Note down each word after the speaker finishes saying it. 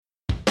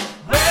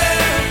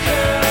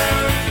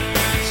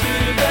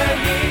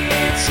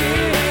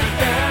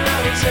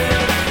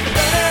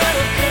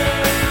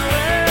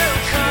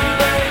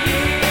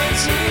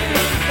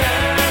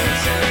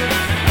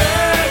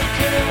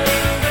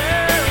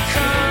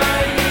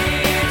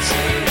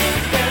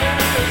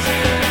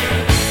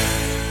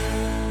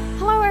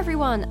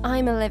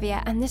I'm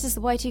Olivia, and this is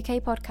the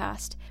Y2K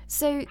podcast.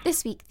 So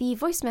this week, the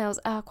voicemails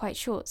are quite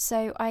short,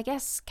 so I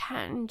guess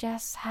Kat and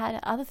Jess had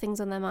other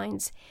things on their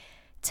minds.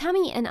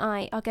 Tammy and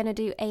I are going to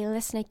do a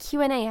listener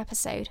Q&A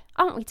episode,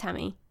 aren't we,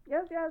 Tammy?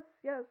 Yes,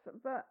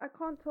 but I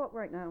can't talk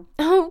right now.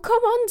 Oh,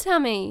 come on,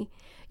 Tammy.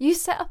 You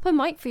set up a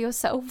mic for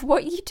yourself.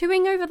 What are you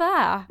doing over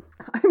there?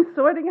 I'm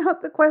sorting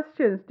out the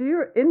questions. Do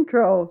your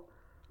intro.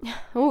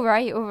 All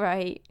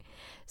right.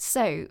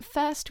 So,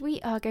 first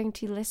we are going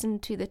to listen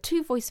to the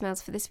 2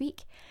 voicemails for this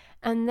week,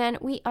 and then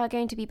we are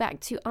going to be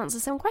back to answer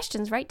some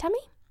questions, right, Tammy?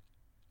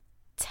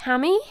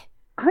 Tammy?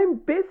 I'm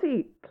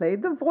busy. Play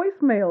the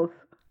voicemails.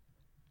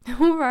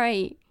 All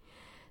right.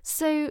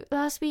 So,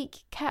 last week,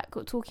 Kat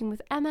got talking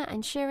with Emma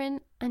and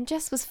Sharon, and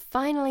Jess was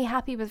finally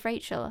happy with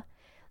Rachel.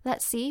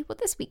 Let's see what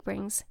this week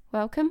brings.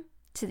 Welcome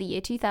to the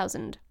year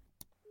 2000.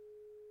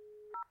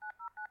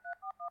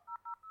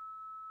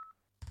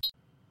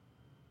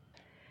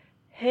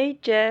 Hey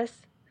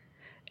Jess,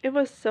 it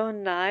was so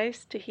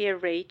nice to hear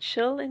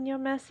Rachel in your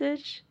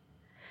message,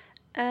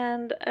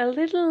 and a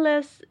little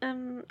less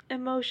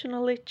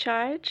emotionally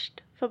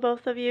charged for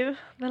both of you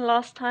than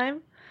last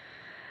time.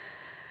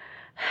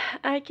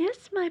 I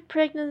guess my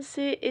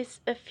pregnancy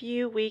is a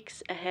few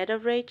weeks ahead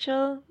of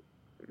Rachel,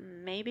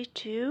 maybe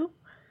 2,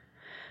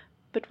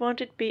 but won't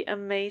it be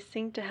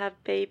amazing to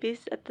have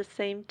babies at the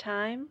same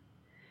time?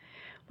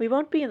 We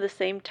won't be in the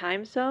same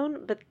time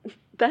zone, but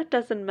that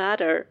doesn't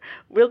matter.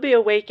 We'll be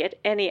awake at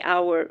any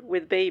hour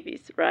with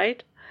babies,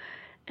 right?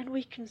 And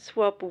we can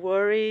swap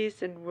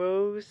worries and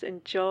woes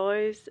and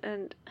joys,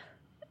 and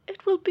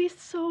it will be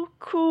so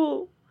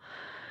cool.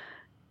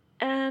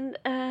 And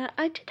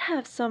I did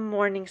have some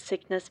morning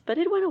sickness, but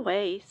it went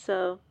away,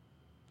 so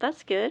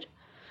that's good.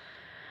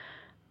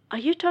 Are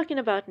you talking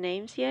about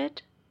names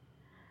yet?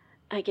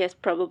 I guess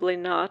probably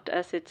not,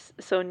 as it's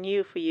so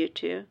new for you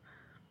two.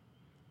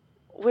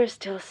 We're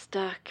still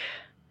stuck.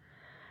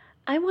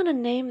 I want a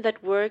name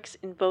that works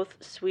in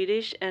both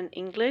Swedish and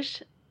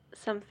English.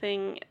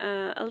 Something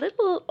a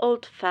little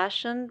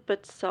old-fashioned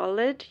but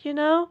solid, you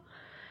know?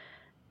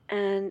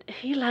 And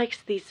he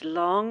likes these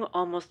long,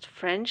 almost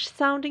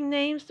French-sounding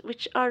names,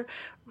 which are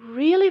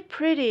really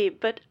pretty,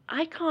 but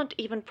I can't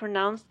even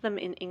pronounce them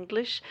in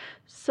English.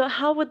 So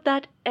how would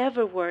that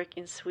ever work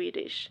in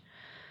Swedish?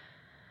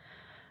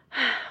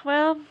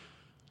 Well,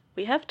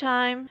 we have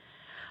time.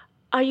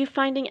 Are you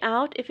finding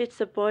out if it's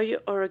a boy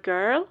or a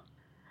girl?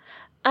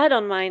 I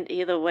don't mind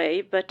either way,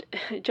 but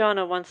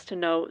Jonna wants to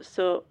know,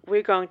 so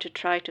we're going to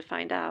try to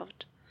find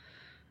out.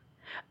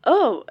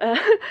 Oh,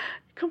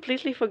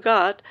 completely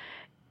forgot.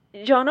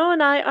 Jonna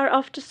and I are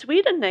off to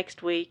Sweden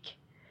next week.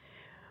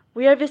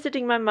 We are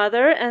visiting my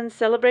mother and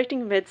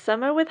celebrating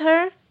Midsummer with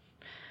her.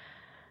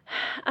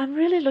 I'm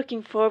really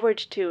looking forward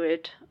to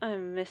it. I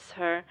miss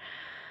her.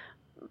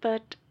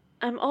 But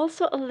I'm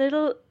also a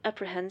little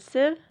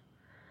apprehensive.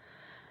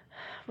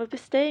 We'll be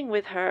staying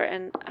with her,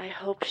 and I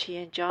hope she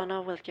and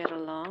Jonna will get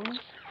along.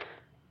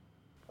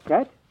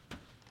 Kat?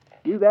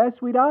 You there,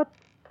 sweetheart?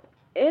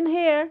 In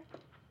here.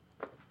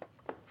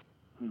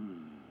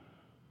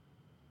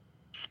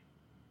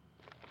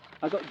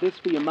 I got this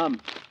for your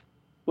mum.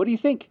 What do you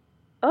think?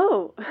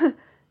 Oh,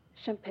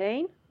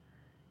 champagne?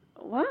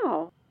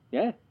 Wow.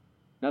 Yeah,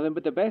 nothing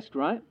but the best,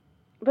 right?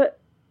 But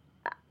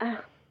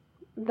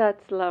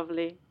that's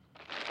lovely.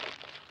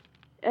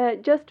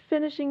 Just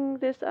finishing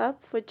this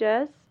up for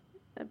Jess.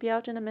 I'll be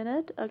out in a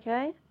minute,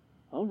 okay?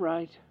 All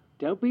right,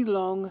 don't be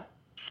long.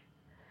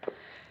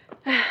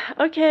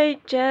 Okay,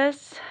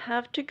 Jess,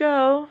 have to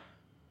go.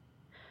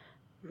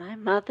 My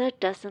mother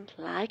doesn't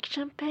like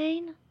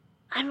champagne.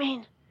 I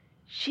mean,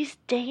 she's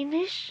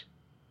Danish.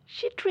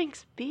 She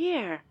drinks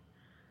beer.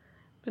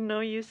 But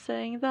no use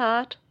saying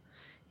that.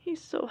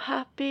 He's so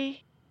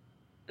happy.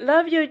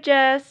 Love you,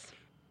 Jess.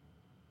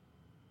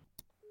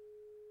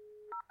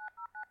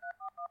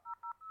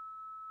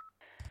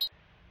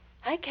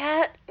 Hi,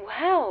 Kat.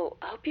 Wow,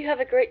 I hope you have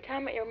a great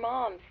time at your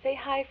mom's. Say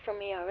hi for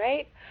me, all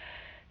right?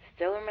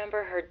 Still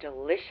remember her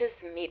delicious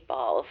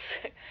meatballs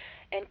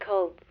and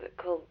cold,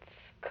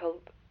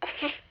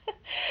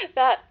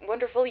 that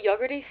wonderful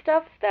yogurty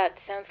stuff that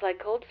sounds like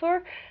cold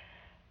sore.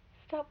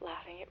 Stop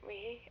laughing at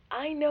me.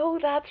 I know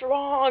that's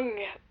wrong.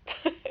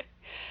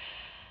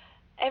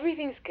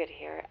 Everything's good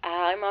here.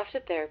 I'm off to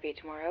therapy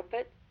tomorrow,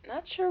 but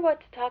not sure what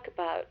to talk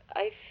about.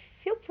 I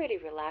feel pretty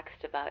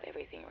relaxed about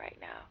everything right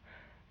now.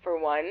 For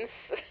once.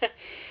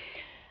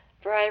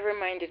 Bri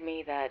reminded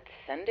me that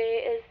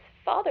Sunday is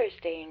Father's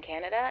Day in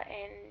Canada,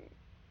 and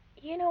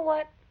you know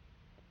what?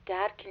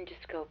 Dad can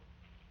just go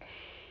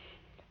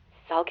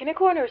sulk in a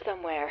corner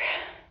somewhere.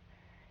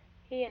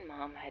 He and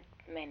Mom had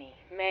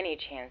many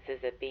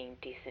chances at being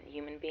decent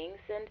human beings,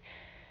 and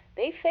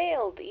they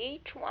failed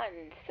each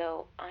one,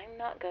 so I'm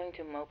not going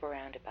to mope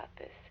around about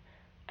this.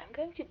 I'm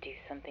going to do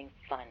something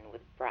fun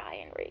with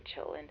Bri and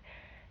Rachel, and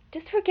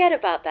just forget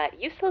about that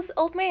useless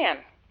old man.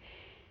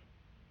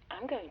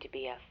 I'm going to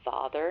be a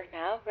father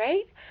now,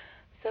 right?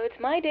 So it's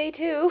my day,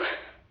 too.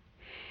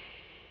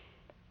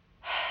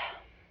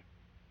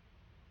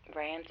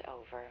 Rant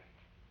over.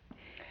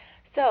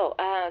 So,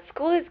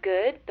 school is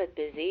good, but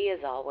busy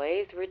as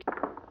always. Yes!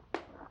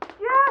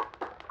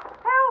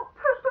 Help!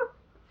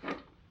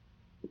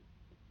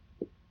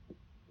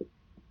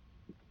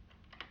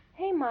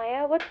 Hey,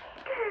 Maya, what's...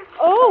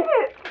 Oh!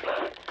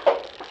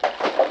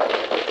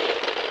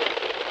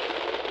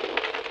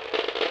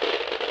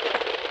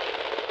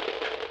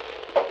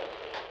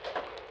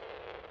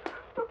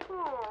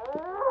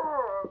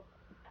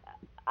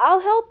 I'll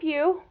help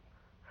you.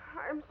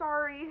 I'm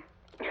sorry.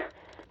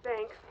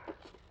 Thanks.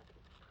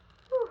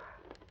 Whew.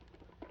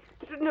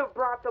 Shouldn't have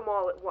brought them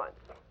all at once.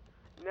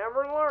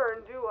 Never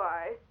learn, do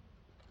I?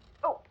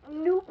 Oh,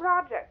 new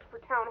project for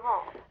town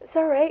hall. It's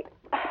all right.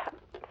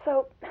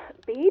 So,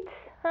 beads,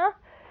 huh?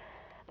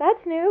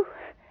 That's new.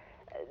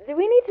 Do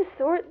we need to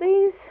sort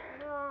these?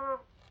 No,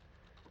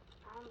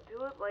 I'll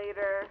do it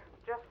later.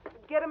 Just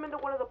get them into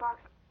one of the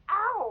boxes.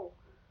 Ow!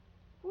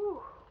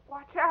 Ooh,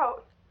 watch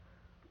out.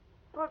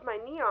 Put my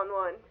knee on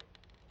one.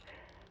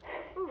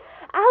 Ooh.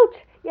 Ouch!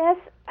 Yes,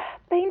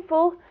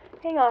 painful.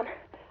 Hang on.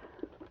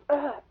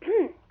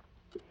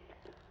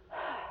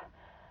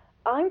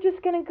 I'm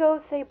just gonna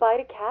go say bye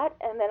to Kat,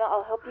 and then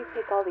I'll help you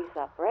pick all these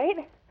up,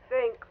 right?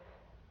 Thanks.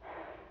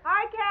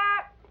 Hi,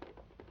 Kat.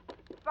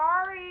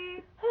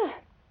 Sorry.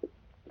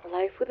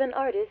 Life with an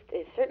artist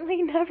is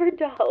certainly never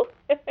dull.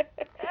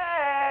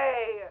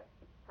 Hey,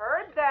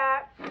 heard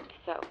that.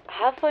 So,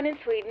 have fun in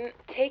Sweden,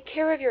 take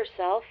care of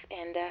yourself,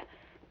 and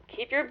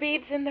keep your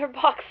beads in their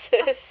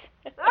boxes.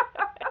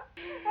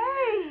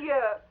 Hey.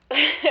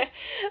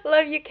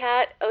 Love you,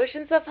 Kat.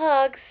 Oceans of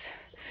hugs.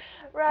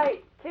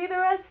 Right, to the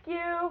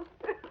rescue.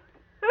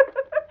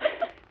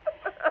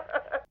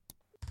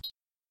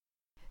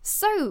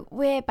 So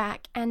we're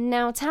back, and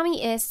now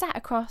Tammy is sat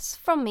across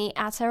from me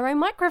at her own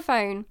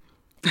microphone.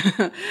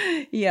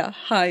 Yeah,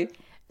 hi.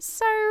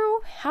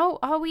 So how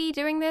are we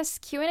doing this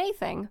Q&A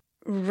thing?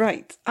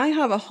 Right. I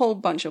have a whole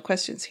bunch of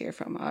questions here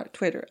from our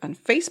Twitter and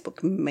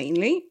Facebook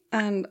mainly,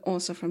 and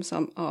also from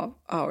some of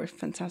our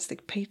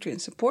fantastic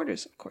Patreon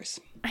supporters, of course.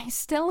 I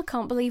still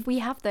can't believe we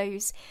have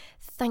those.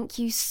 Thank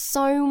you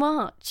so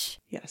much.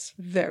 Yes,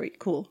 very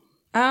cool.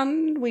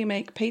 And we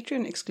make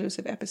Patreon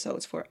exclusive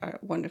episodes for our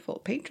wonderful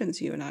patrons,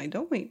 you and I,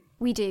 don't we?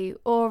 We do,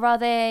 or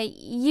rather,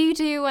 you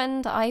do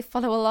and I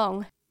follow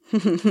along.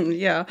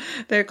 Yeah,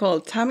 they're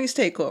called Tammy's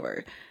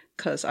Takeover,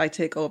 because I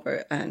take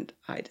over and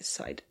I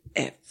decide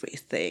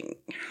everything.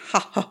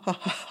 Ha ha ha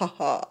ha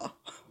ha.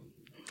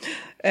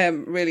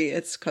 Really,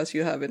 it's because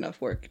you have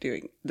enough work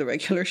doing the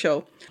regular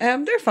show.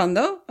 They're fun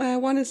though.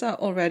 One is out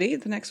already.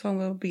 The next one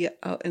will be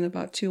out in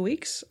about 2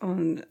 weeks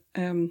on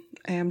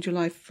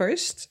July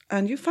 1st.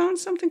 And you found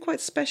something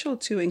quite special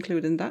to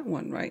include in that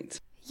one, right?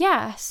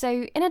 Yeah,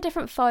 so in a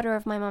different folder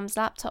of my mum's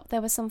laptop,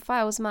 there were some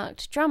files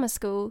marked Drama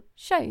School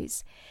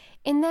shows.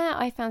 In there,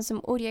 I found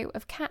some audio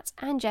of Kat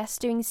and Jess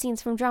doing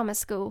scenes from Drama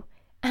School,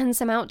 and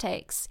some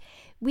outtakes.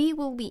 We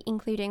will be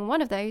including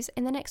one of those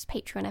in the next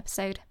Patreon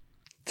episode.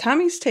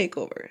 Tammy's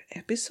Takeover,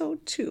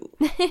 episode 2.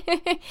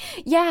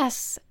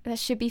 Yes, that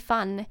should be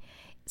fun.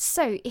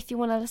 So, if you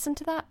want to listen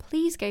to that,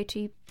 please go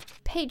to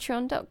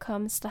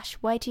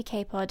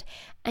patreon.com/y2kpod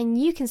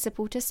and you can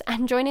support us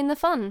and join in the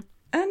fun.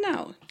 And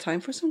now,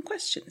 time for some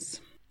questions.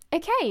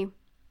 Okay.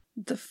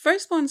 The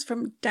first one's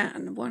from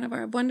Dan, one of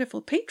our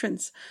wonderful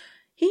patrons.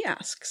 He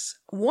asks,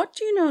 what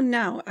do you know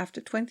now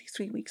after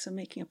 23 weeks of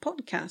making a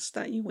podcast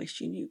that you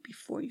wish you knew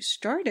before you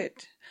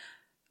started?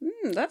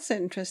 That's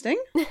interesting.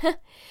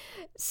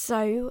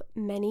 So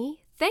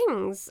many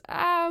things.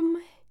 Where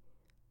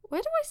do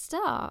I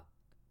start?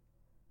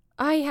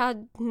 I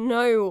had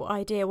no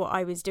idea what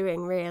I was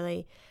doing,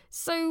 really.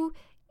 So,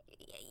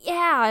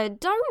 yeah,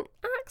 don't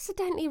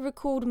accidentally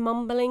record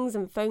mumblings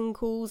and phone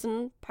calls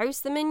and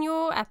post them in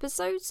your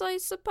episodes, I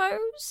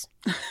suppose.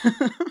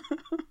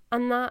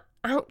 And that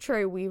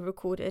outro we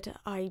recorded,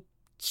 I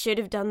should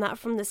have done that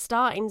from the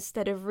start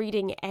instead of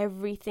reading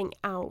everything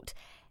out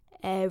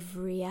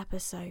every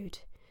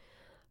episode.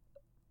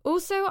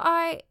 Also,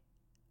 I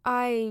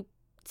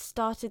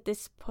started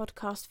this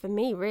podcast for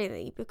me,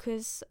 really,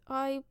 because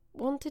I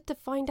wanted to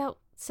find out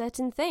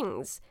certain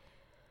things.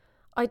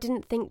 I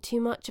didn't think too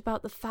much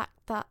about the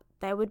fact that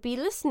there would be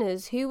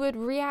listeners who would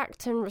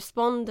react and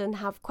respond and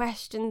have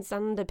questions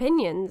and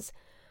opinions.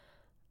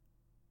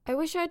 I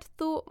wish I'd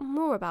thought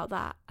more about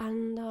that,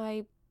 and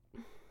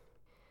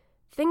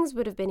things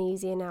would have been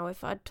easier now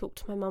if I'd talked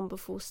to my mum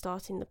before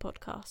starting the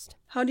podcast.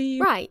 How do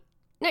you... Right,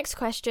 next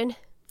question.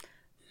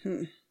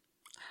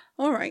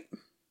 All right.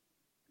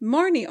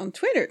 Marnie on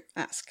Twitter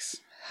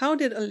asks, how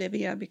did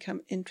Olivia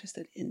become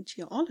interested in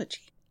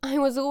geology? I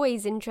was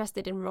always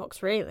interested in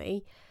rocks,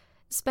 really.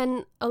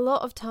 Spent a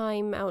lot of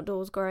time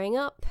outdoors growing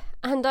up,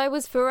 and I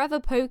was forever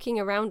poking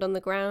around on the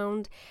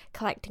ground,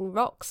 collecting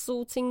rocks,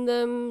 sorting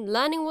them,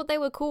 learning what they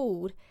were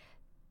called.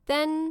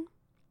 Then,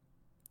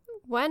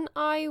 when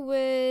I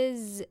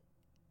was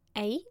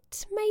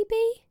 8,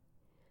 maybe?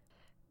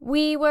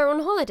 We were on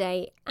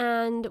holiday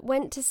and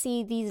went to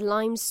see these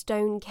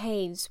limestone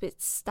caves with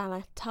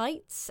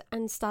stalactites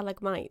and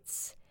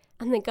stalagmites,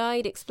 and the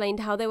guide explained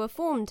how they were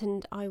formed,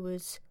 and I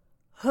was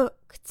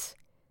hooked.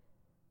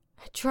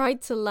 I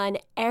tried to learn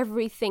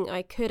everything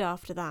I could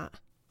after that.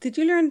 Did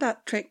you learn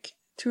that trick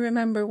to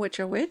remember which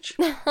are which?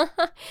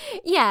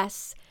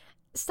 Yes.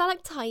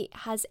 Stalactite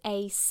has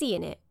a C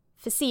in it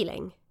for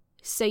ceiling,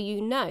 so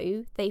you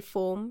know they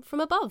form from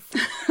above.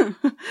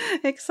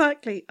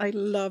 Exactly. I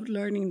loved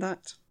learning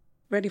that.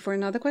 Ready for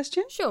another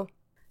question? Sure.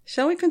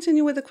 Shall we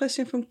continue with a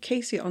question from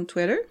Casey on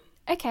Twitter?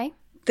 Okay.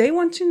 They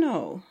want to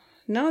know,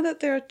 now that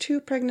there are 2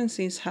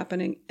 pregnancies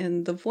happening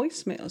in the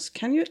voicemails,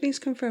 can you at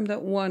least confirm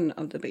that one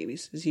of the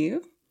babies is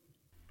you?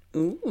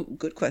 Ooh,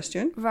 good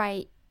question.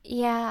 Right.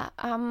 Yeah,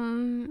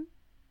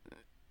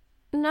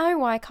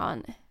 no, I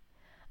can't.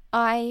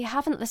 I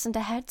haven't listened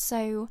ahead,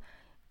 so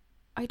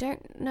I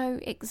don't know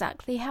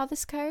exactly how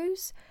this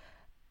goes.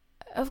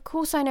 Of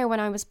course I know when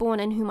I was born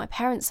and who my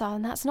parents are,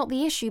 and that's not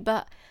the issue,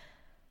 but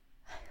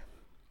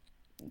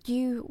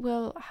you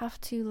will have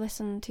to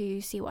listen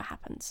to see what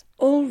happens.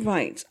 All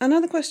right.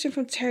 Another question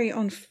from Terry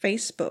on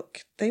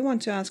Facebook. They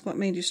want to ask what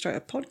made you start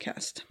a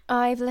podcast.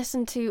 I've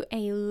listened to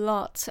a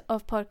lot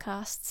of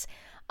podcasts.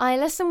 I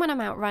listen when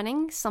I'm out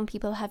running, some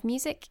people have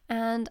music,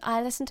 and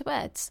I listen to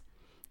birds.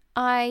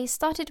 I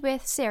started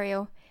with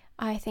Serial,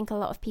 I think a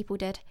lot of people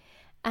did,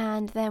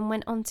 and then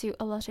went on to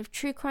a lot of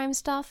true crime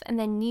stuff, and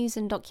then news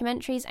and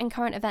documentaries and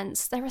current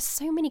events. There are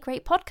so many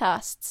great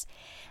podcasts.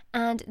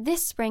 And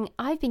this spring,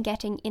 I've been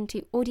getting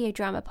into audio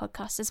drama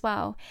podcasts as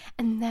well,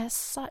 and they're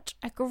such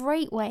a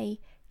great way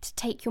to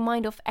take your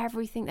mind off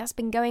everything that's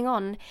been going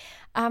on.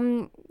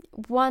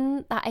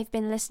 One that I've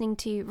been listening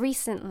to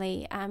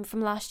recently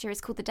from last year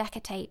is called The Decca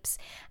Tapes,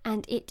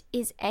 and it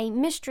is a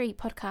mystery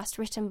podcast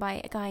written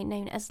by a guy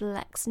known as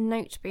Lex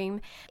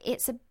Noteboom.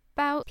 It's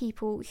about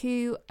people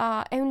who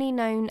are only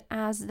known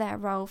as their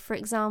role, for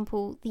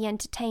example, the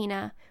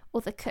entertainer or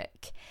the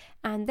cook,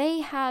 and they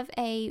have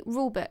a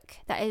rule book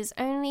that is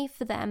only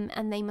for them,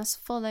 and they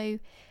must follow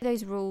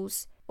those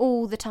rules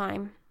all the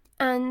time.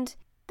 And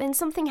then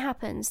something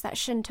happens that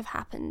shouldn't have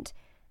happened,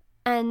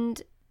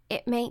 and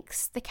it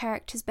makes the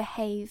characters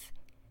behave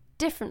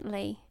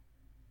differently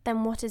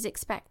than what is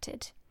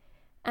expected.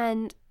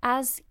 And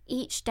as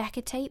each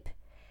Decca tape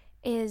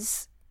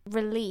is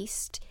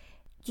released,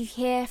 you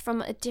hear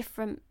from a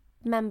different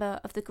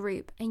member of the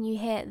group, and you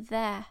hear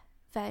their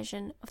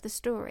version of the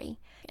story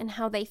and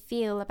how they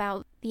feel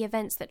about the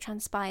events that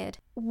transpired.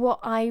 What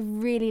I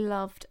really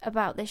loved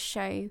about this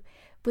show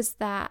was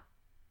that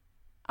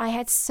I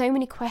had so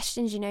many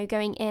questions,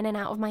 going in and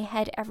out of my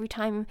head every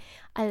time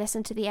I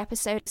listened to the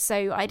episode.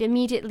 So I'd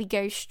immediately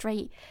go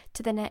straight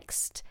to the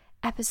next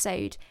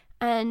episode.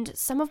 And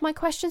some of my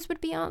questions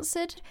would be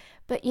answered,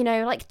 but,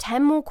 like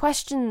 10 more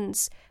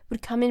questions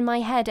would come in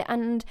my head,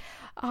 and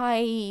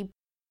I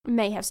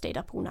may have stayed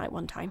up all night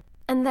one time.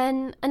 And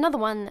then another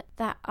one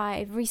that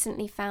I've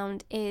recently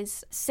found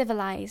is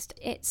Civilized.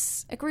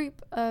 It's a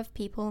group of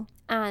people,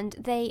 and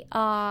they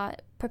are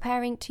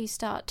preparing to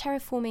start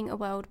terraforming a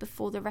world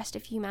before the rest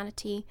of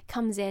humanity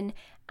comes in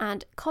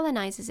and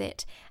colonizes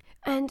it.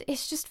 And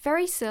it's just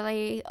very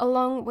silly,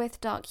 along with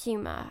dark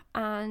humour.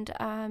 And,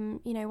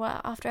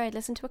 after I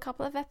listened to a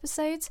couple of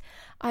episodes,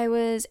 I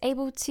was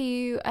able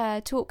to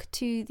talk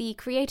to the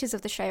creators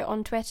of the show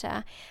on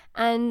Twitter,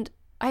 and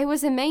I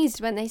was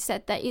amazed when they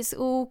said that it's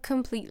all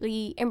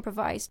completely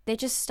improvised. They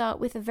just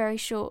start with a very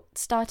short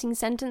starting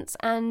sentence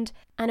and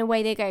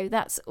away they go.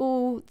 That's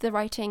all the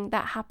writing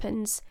that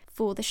happens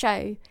for the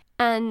show.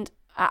 And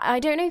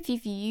I don't know if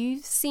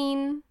you've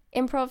seen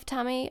improv,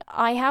 Tammy.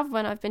 I have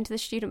when I've been to the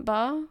student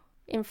bar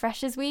in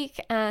Freshers Week,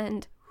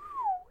 and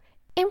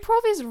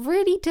improv is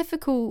really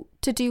difficult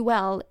to do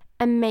well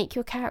and make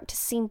your character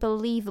seem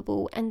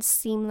believable and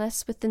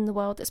seamless within the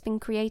world that's been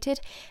created.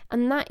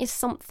 And that is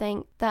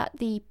something that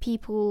the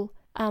people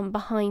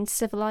behind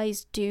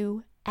Civilized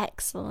do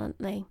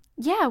excellently.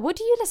 Yeah, what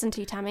do you listen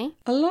to, Tammy?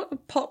 A lot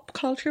of pop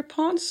culture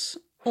pods.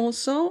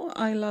 Also,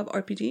 I love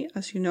RPG,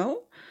 as you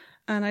know.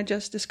 And I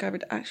just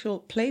discovered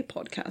actual play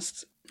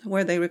podcasts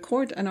where they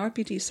record an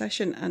RPG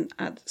session and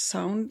add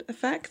sound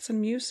effects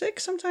and music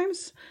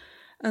sometimes.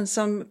 And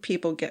some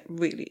people get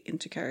really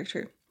into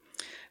character.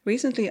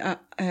 Recently,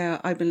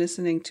 I've been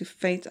listening to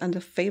Fate and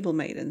the Fable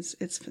Maidens.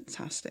 It's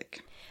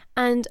fantastic.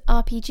 And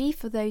RPG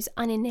for those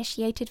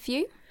uninitiated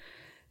few?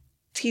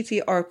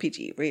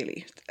 TTRPG,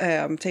 really.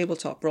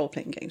 Tabletop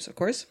role-playing games, of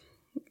course.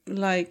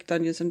 Like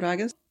Dungeons and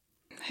Dragons.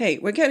 Hey,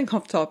 we're getting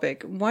off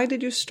topic. Why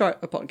did you start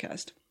a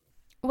podcast?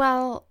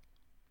 Well,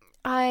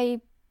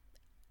 I'd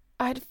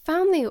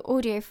found the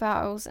audio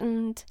files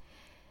and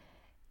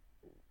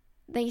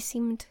they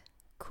seemed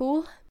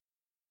cool.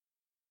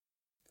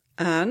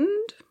 And?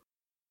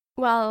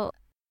 Well,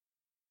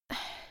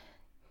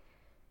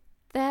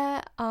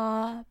 there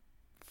are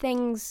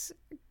things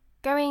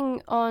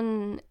going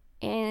on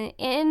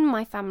in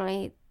my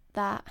family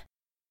that...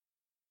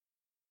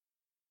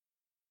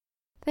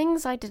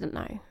 things I didn't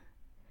know.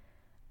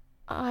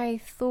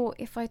 I thought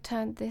if I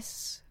turned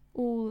this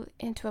all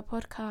into a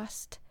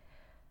podcast,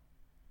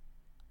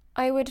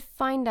 I would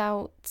find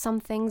out some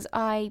things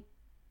I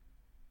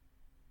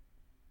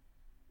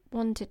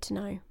wanted to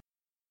know.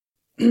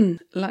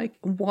 Like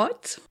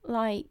what?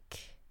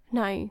 Like,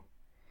 no.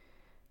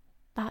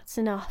 that's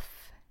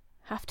enough.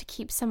 Have to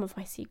keep some of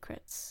my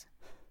secrets.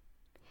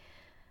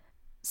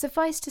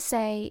 Suffice to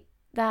say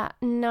that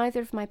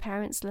neither of my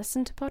parents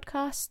listen to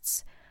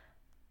podcasts.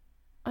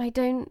 I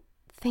don't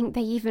think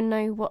they even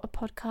know what a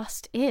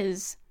podcast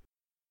is.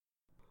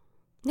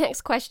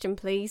 Next question,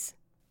 please.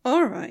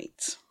 All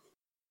right.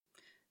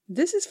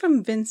 This is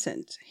from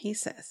Vincent. He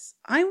says,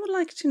 I would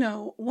like to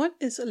know, what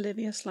is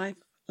Olivia's life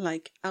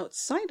like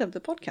outside of the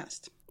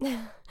podcast?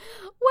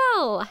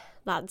 Well,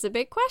 that's a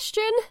big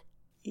question.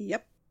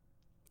 Yep.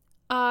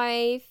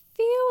 I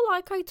feel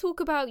like I talk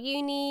about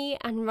uni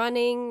and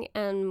running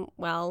and,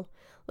 well,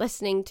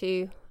 listening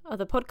to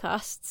other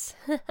podcasts.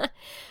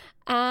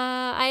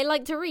 I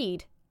like to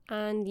read,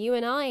 and you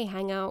and I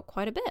hang out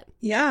quite a bit.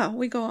 Yeah,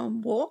 we go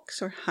on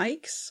walks or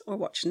hikes or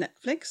watch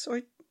Netflix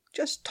or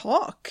just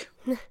talk.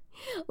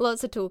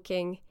 Lots of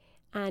talking,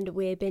 and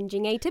we're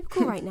binging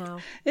Atypical right now.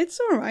 It's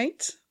all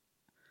right.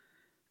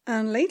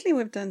 And lately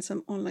we've done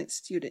some online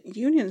student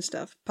union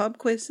stuff, pub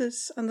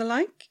quizzes and the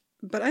like.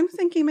 But I'm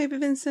thinking maybe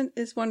Vincent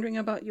is wondering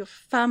about your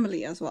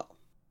family as well.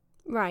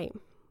 Right.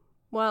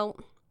 Well,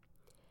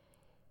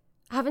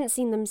 I haven't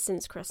seen them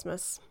since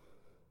Christmas.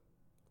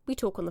 We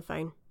talk on the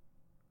phone.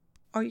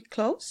 Are you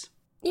close?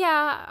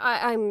 Yeah,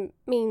 I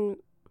mean,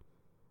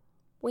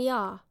 we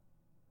are.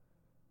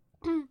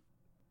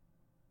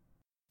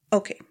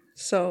 Okay,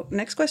 so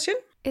next question?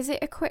 Is it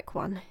a quick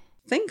one?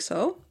 Think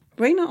so.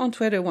 Raina on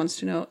Twitter wants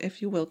to know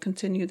if you will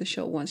continue the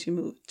show once you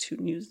move to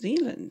New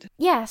Zealand.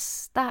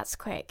 Yes, that's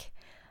quick.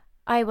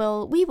 We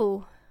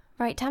will.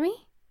 Right,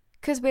 Tammy?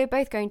 Because we're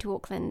both going to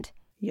Auckland.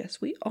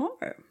 Yes, we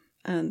are.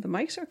 And the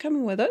mics are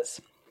coming with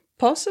us.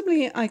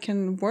 Possibly I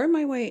can worm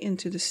my way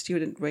into the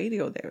student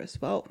radio there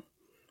as well.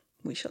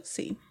 We shall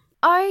see.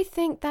 I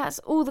think that's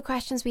all the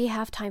questions we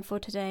have time for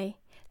today.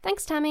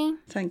 Thanks, Tammy.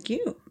 Thank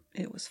you.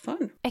 It was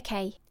fun.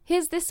 Okay,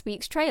 here's this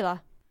week's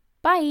trailer.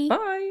 Bye.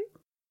 Bye.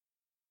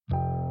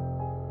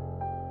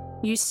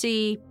 You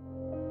see,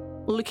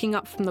 looking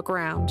up from the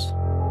ground,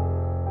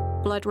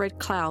 blood-red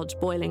clouds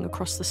boiling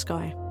across the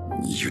sky.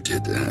 You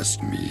did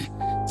ask me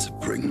to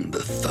bring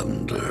the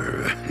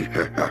thunder.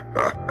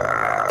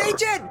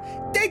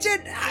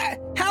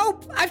 Dejin!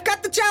 Help! I've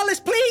got the chalice,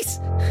 please!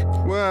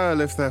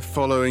 Well, if they're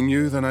following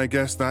you, then I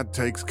guess that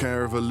takes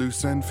care of a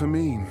loose end for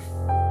me.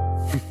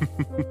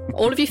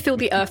 All of you feel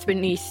the earth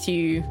beneath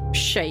you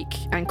shake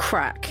and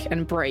crack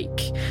and break.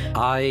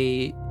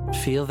 I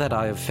feel that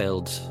I have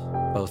failed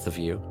both of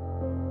you,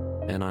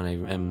 and I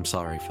am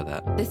sorry for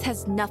that. This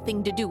has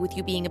nothing to do with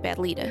you being a bad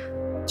leader.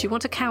 Do you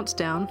want a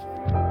countdown?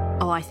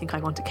 Oh, I think I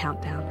want a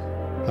countdown.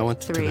 I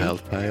wanted 3, to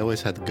help. I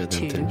always had good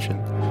 2, intention.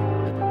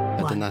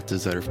 I 1. did not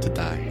deserve to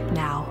die.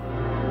 Now.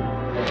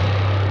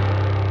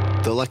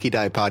 The Lucky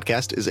Die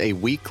podcast is a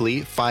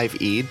weekly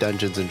 5e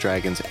Dungeons &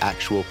 Dragons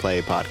actual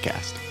play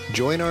podcast.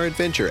 Join our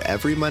adventure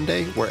every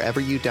Monday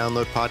wherever you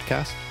download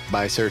podcasts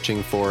by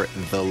searching for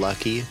The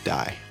Lucky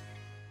Die.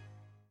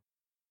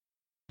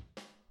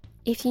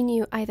 If you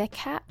knew either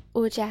Kat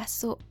or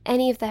Jess or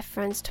any of their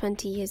friends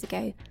 20 years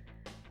ago,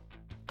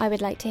 I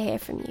would like to hear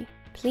from you.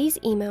 Please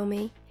email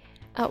me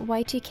at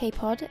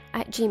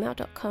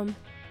y2kpod@gmail.com.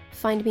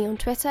 Find me on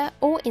Twitter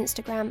or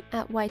Instagram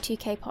at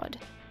y2kpod.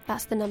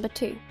 That's the number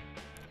 2.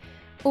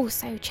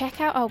 Also,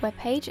 check out our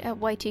webpage at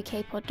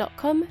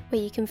y2kpod.com,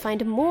 where you can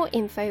find more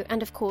info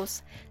and, of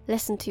course,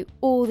 listen to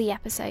all the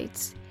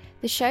episodes.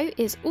 The show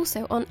is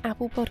also on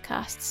Apple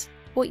Podcasts,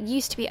 what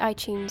used to be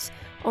iTunes,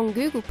 on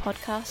Google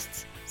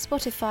Podcasts,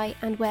 Spotify,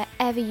 and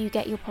wherever you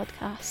get your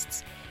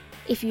podcasts.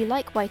 If you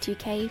like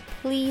Y2K,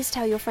 please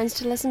tell your friends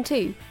to listen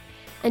too.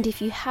 And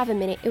if you have a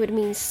minute, it would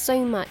mean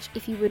so much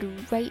if you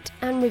would rate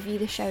and review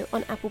the show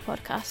on Apple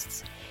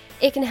Podcasts.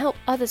 It can help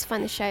others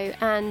find the show,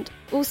 and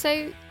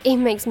also, it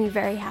makes me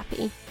very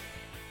happy.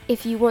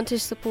 If you want to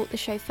support the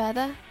show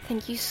further,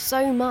 thank you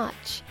so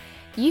much.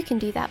 You can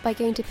do that by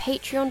going to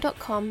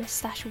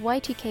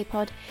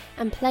patreon.com/y2kpod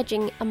and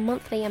pledging a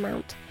monthly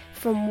amount.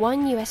 From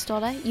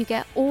 $1 you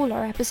get all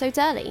our episodes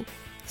early.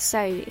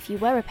 So if you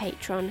were a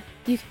patron,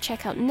 you can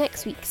check out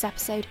next week's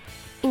episode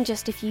in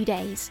just a few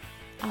days.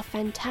 Our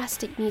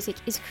fantastic music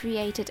is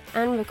created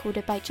and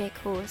recorded by Jake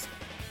Hawes.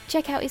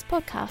 Check out his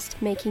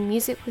podcast, Making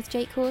Music with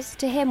Jake Hawes,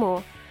 to hear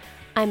more.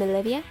 I'm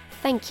Olivia,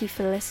 thank you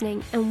for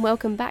listening, and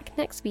welcome back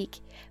next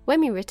week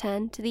when we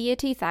return to the year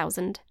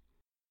 2000.